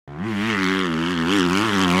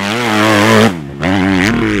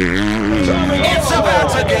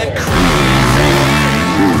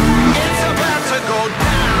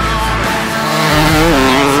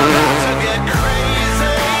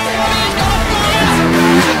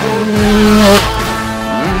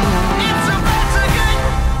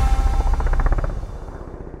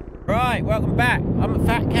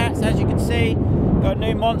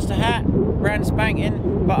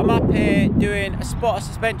spot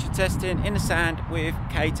suspension testing in the sand with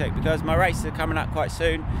K-Tech because my races are coming up quite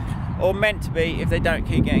soon, or meant to be if they don't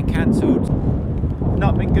keep getting cancelled.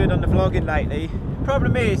 Not been good on the vlogging lately.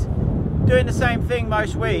 Problem is, doing the same thing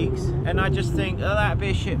most weeks, and I just think, oh, that'd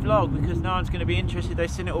be a shit vlog because no one's going to be interested.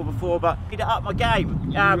 They've seen it all before, but I need to up my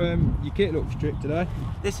game. Your kit looks stripped today.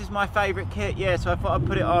 This is my favourite kit, yeah, so I thought I'd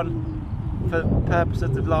put it on for the purpose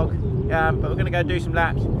of the vlog. But we're going to go do some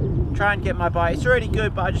laps, try and get my bike. It's already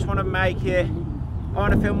good, but I just want to make it, I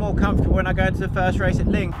want to feel more comfortable when I go into the first race at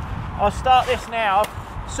Link. I'll start this now.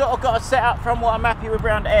 I've sort of got a set up from what I'm happy with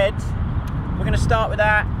around Ed's. We're going to start with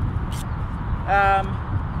that.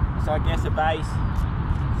 So I guess a base,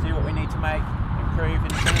 see what we need to make, improve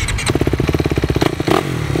and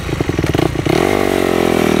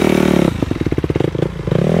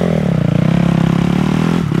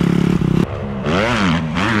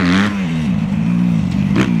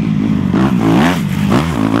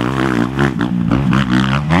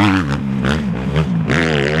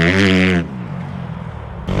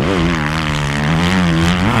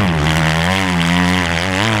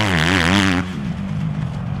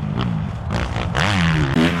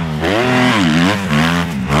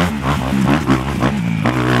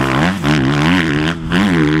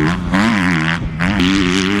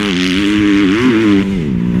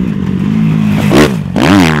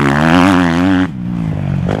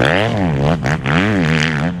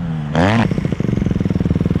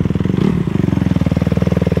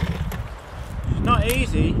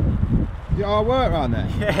hard work around there.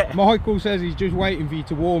 Yeah. Michael says he's just waiting for you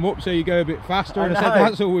to warm up so you go a bit faster, and I said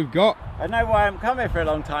that's all we've got. I know why I'm coming for a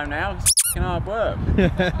long time now. It's f***ing hard work.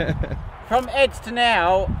 From Ed's to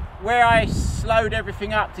now, where I slowed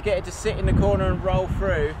everything up to get it to sit in the corner and roll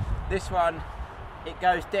through, this one, it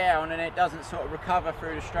goes down and it doesn't sort of recover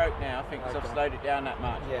through the stroke now, I think, because I've slowed it down that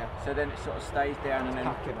much. Yeah. So then it sort of stays down and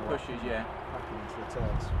then pushes, yeah. Packing into the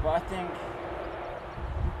turns. But I think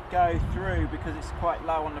go through because it's quite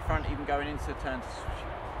low on the front, even going into the turns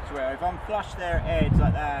as well. If I'm flush there at Ed's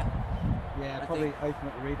like that, yeah, probably open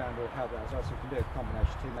up the rebound will help that as well. So we can do a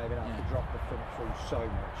combination too, maybe not have to drop the front through so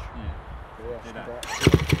much. Yeah.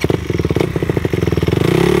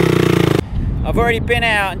 I've already been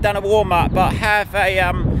out and done a warm-up, but I have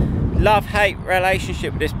a love-hate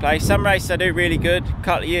relationship with this place. Some races I do really good. A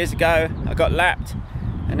couple of years ago I got lapped,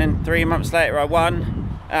 and then 3 months later I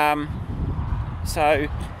won. So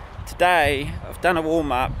today I've done a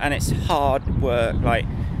warm-up and it's hard work. Like,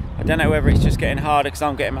 I don't know whether it's just getting harder because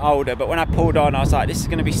I'm getting older, but when I pulled on I was like, this is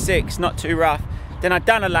going to be sick, it's not too rough. Then I'd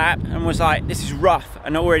done a lap and was like, this is rough,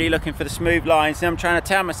 and already looking for the smooth lines. And I'm trying to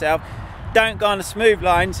tell myself, don't go on the smooth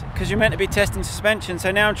lines because you're meant to be testing suspension.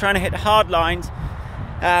 So now I'm trying to hit the hard lines,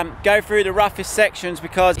 go through the roughest sections,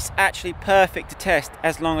 because it's actually perfect to test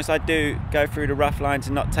as long as I do go through the rough lines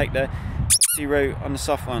and not take the route on the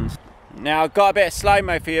soft ones. Now I've got a bit of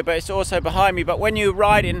slow-mo for you, but it's also behind me. But when you're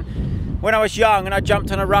riding, when I was young and I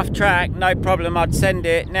jumped on a rough track, no problem, I'd send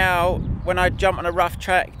it. Now when I jump on a rough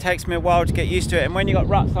track, it takes me a while to get used to it. And when you got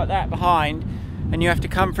ruts like that behind and you have to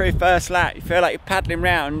come through first lap, you feel like you're paddling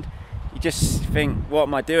round, you just think, what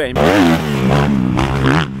am I doing?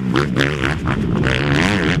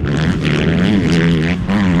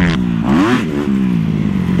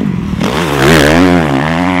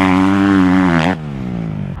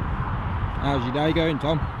 How's your day going,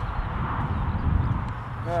 Tom?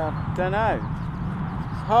 Don't know.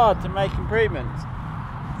 It's hard to make improvements.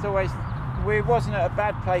 It's always, we wasn't at a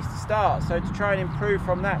bad place to start, so to try and improve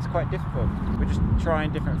from that's quite difficult. We're just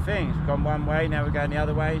trying different things. We've gone one way, now we're going the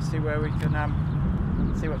other way, see where we can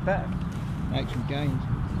see what's better. Make some gains.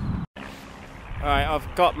 Alright,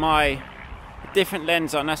 I've got my different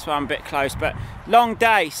lens on, that's why I'm a bit close, but long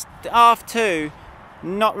day, half two,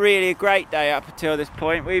 not really a great day up until this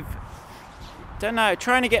point. We've, don't know,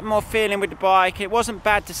 trying to get more feeling with the bike. It wasn't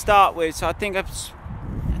bad to start with, so I think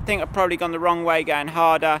I've probably gone the wrong way going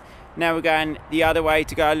harder. Now we're going the other way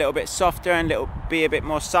to go a little bit softer and be a bit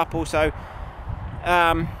more supple. So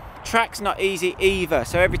track's not easy either,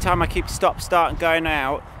 so every time I keep stop, start and going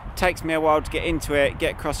out, it takes me a while to get into it,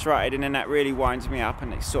 get cross-rutted, and then that really winds me up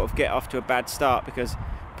and it sort of get off to a bad start because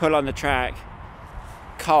pull on the track,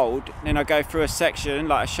 cold, then I go through a section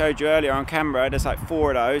like I showed you earlier on camera, there's like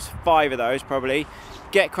 4 of those, 5 of those probably,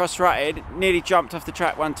 get cross-rutted, nearly jumped off the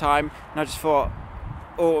track one time, and I just thought,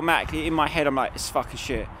 automatically in my head I'm like, it's fucking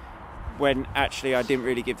shit, when actually I didn't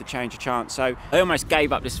really give the change a chance. So I almost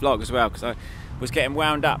gave up this vlog as well because I was getting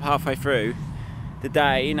wound up halfway through the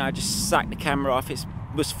day, you know, I just sacked the camera off. It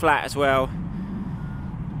was flat as well.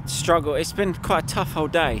 Struggle, it's been quite a tough whole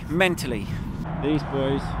day mentally. These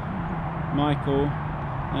boys, Michael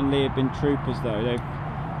and Lee, have been troopers though. They've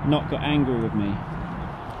not got angry with me.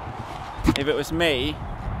 If it was me,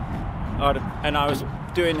 and I was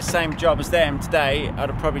doing the same job as them today, I'd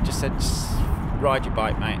have probably just said, just ride your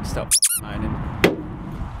bike, mate, and stop moaning.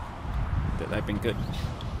 That they've been good.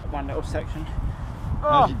 One little section.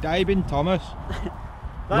 How's your day been, Thomas?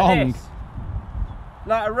 Like Long. this.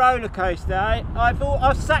 Like a roller coaster.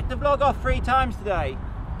 I've sacked the vlog off 3 times today.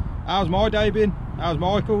 How's my day been? How's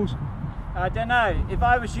Michael's? I don't know. If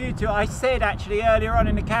I was you two, I said actually earlier on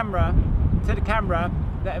in the camera, to the camera,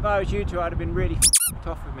 that if I was you two, I'd have been really f***ed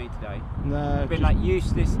off with me today. No, I've been like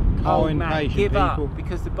useless, old man, patient give people. up,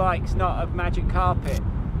 because the bike's not a magic carpet.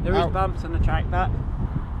 There is bumps on the track, but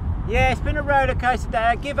yeah, it's been a roller coaster day.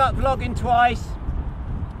 I give up vlogging twice.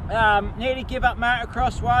 Nearly give up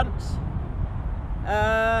motocross once.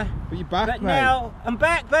 But you're back, but mate. now I'm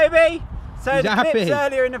back, baby. So He's the happy. clips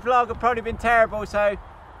earlier in the vlog have probably been terrible, so I'm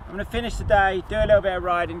going to finish the day, do a little bit of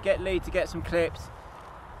riding, get Lee to get some clips,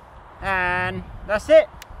 and that's it.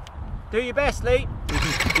 Do your best, Lee.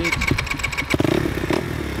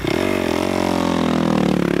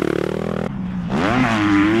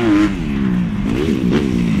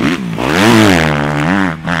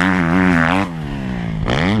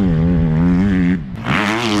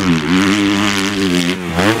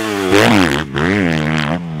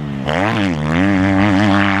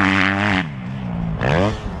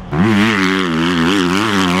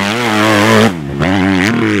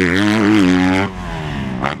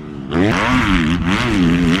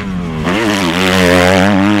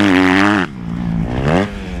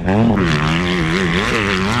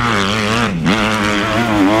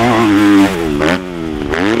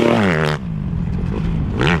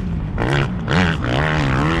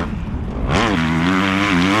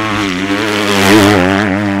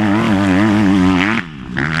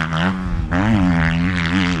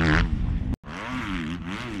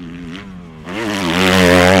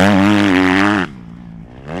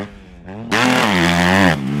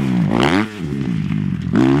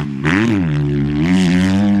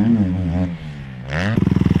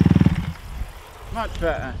 Much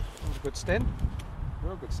better. That was a good stint.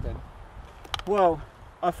 Real good stint. Well,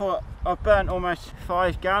 I thought I've burnt almost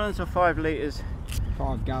 5 gallons or 5 litres.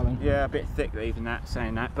 5 gallon. Yeah, a bit thick even that,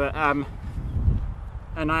 saying that, but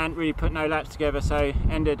and I hadn't really put no laps together, so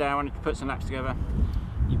end of the day I wanted to put some laps together.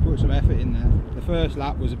 You put some effort in there. The first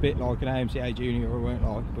lap was a bit like an AMCA Junior, it weren't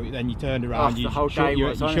like, but then you turned around, The you whole day shook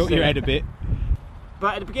was, your honestly. head a bit.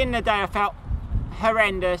 But at the beginning of the day I felt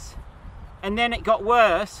horrendous, and then it got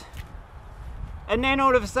worse, and then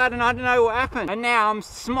all of a sudden I don't know what happened, and now I'm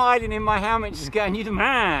smiling in my helmet just going, "You're the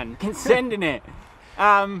man," sending it.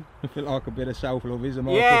 I feel like a bit of self-love, isn't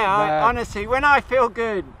it? Yeah, honestly, when I feel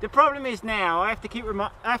good, the problem is now I have to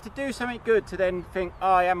I have to do something good to then think,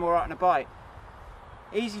 oh, I am all right on a bike.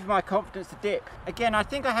 Easy for my confidence to dip. Again, I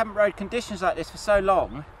think I haven't rode conditions like this for so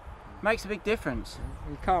long. Makes a big difference.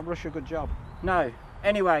 You can't rush a good job. No.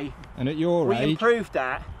 Anyway, And at your we age, improved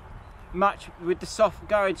that much with the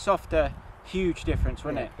going softer. Huge difference,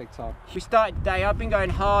 wasn't it? Big time. We started the day, I've been going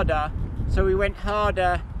harder, so we went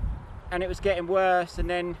harder and it was getting worse, and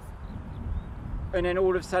then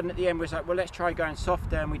all of a sudden at the end we was like, well, let's try going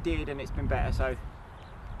softer, and we did, and it's been better, so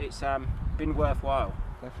it's been worthwhile.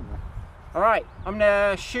 Definitely. All right, I'm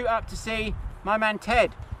gonna shoot up to see my man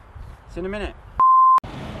Ted. See in a minute.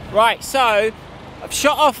 Right, so I've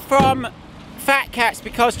shot off from Fat Cats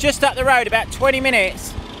because just up the road, about 20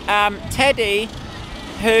 minutes, Teddy,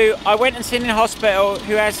 who I went and seen in hospital,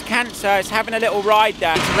 who has cancer, is having a little ride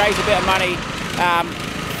down to raise a bit of money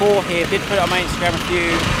for him. Did put it on my Instagram a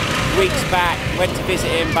few weeks back, went to visit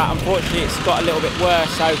him, but unfortunately it's got a little bit worse.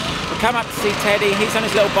 So we'll come up to see Teddy. He's on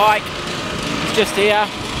his little bike. He's just here.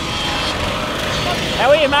 How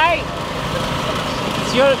are you, mate?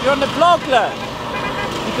 So you're on the vlog, look.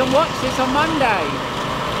 You can watch this on Monday.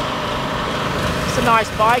 It's a nice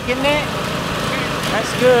bike, isn't it?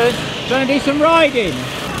 That's good. Do you want to do some riding?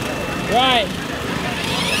 Right.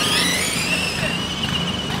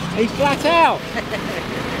 He's flat out.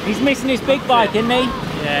 He's missing his big bike, isn't he?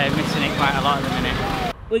 Yeah, missing it quite a lot at the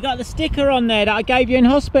minute. We got the sticker on there that I gave you in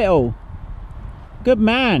hospital. Good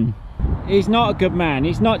man. He's not a good man.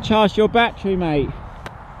 He's not charged your battery, mate.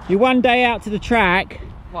 You're one day out to the track.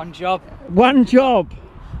 One job. One job.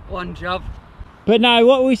 One job. But no,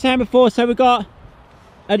 what were we saying before? So we got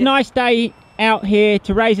a nice day out here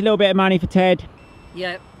to raise a little bit of money for Ted.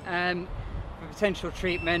 Yeah, for potential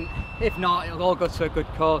treatment. If not, it'll all go to a good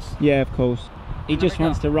cause. Yeah, of course. He just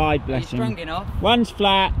wants to ride, bless He's him. strong enough. One's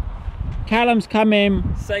flat. Callum's come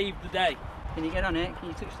in. Save the day. Can you get on it? Can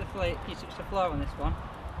you touch the floor? Can you touch the floor on this one?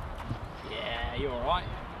 Yeah, you're all right.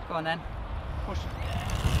 Go on then. Push.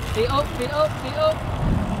 Feet up, feet up, feet up.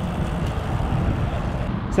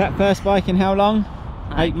 Is that first bike in how long?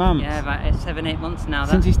 8 months? Yeah, about 7, 8 months now.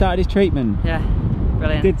 Since he started his treatment? Yeah,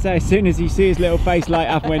 brilliant. Did say as soon as you see his little face light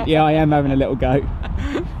up, went, yeah, I am having a little go.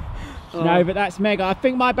 Oh. No, but that's mega. I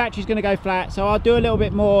think my battery's going to go flat, so I'll do a little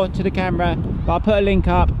bit more to the camera, but I'll put a link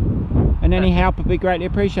up, and any help would be greatly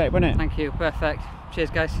appreciated, wouldn't it? Thank you, perfect. Cheers,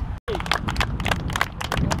 guys.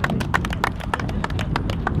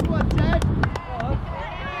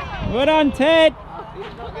 Well done, Ted.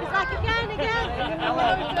 It's like again.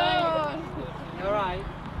 Well done. All right.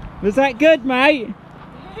 Was that good, mate?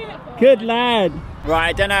 Good lad. Right,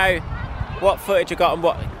 I don't know what footage I got and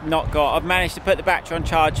what not got. I've managed to put the battery on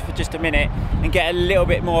charge for just a minute and get a little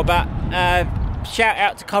bit more, but shout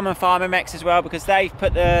out to Common Farm MX as well, because they've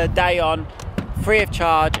put the day on free of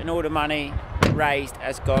charge and all the money raised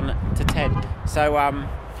has gone to Ted. So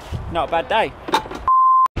not a bad day.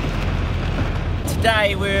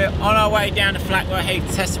 Today we're on our way down to Flackwell Heath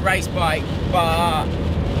to test the race bike, but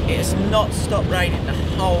it's not stopped raining the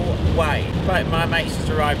whole way. But my mate's just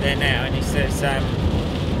arrived there now and he says,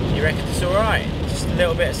 you reckon it's alright? Just a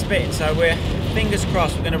little bit of spitting, so we're fingers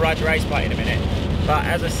crossed we're going to ride the race bike in a minute. But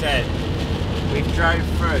as I said, we've drove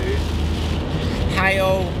through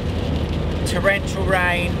hail, torrential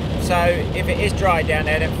rain, so if it is dry down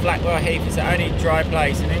there, then Flackwell Heath is the only dry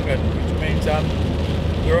place in England, which means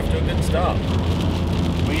we're off to a good start.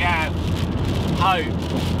 We have hope.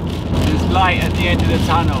 There's light at the end of the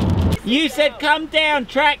tunnel. You said come down,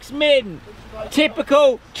 track's min.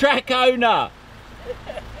 Typical track owner.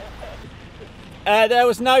 There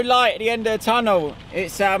was no light at the end of the tunnel.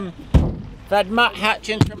 It's they've had Matt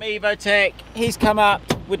Hatchins from Evotech. He's come up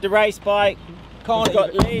with the race bike. Can't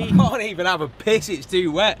even have a piss, it's too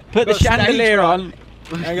wet. Put the chandelier on.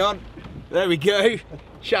 Hang on. There we go.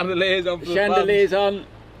 Chandelier's on. Chandelier's on.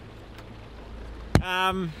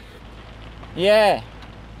 Yeah,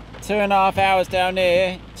 2.5 hours down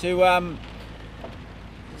here to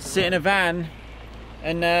sit in a van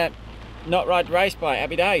and not ride the race bike.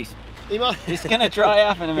 Happy days. It's gonna dry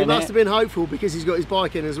up in a minute. He must have been hopeful because he's got his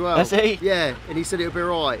bike in as well. Has he? Yeah, and he said it'll be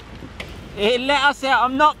right. He let us out.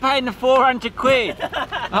 I'm not paying the 400 quid.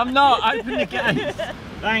 I'm not. Open the gates.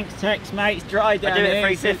 Thanks, Tex, mate. It's dry down here. I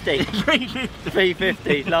do it 350.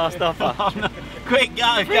 350, last offer. Quick,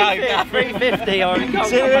 go. 350 or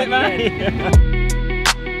See you, mate.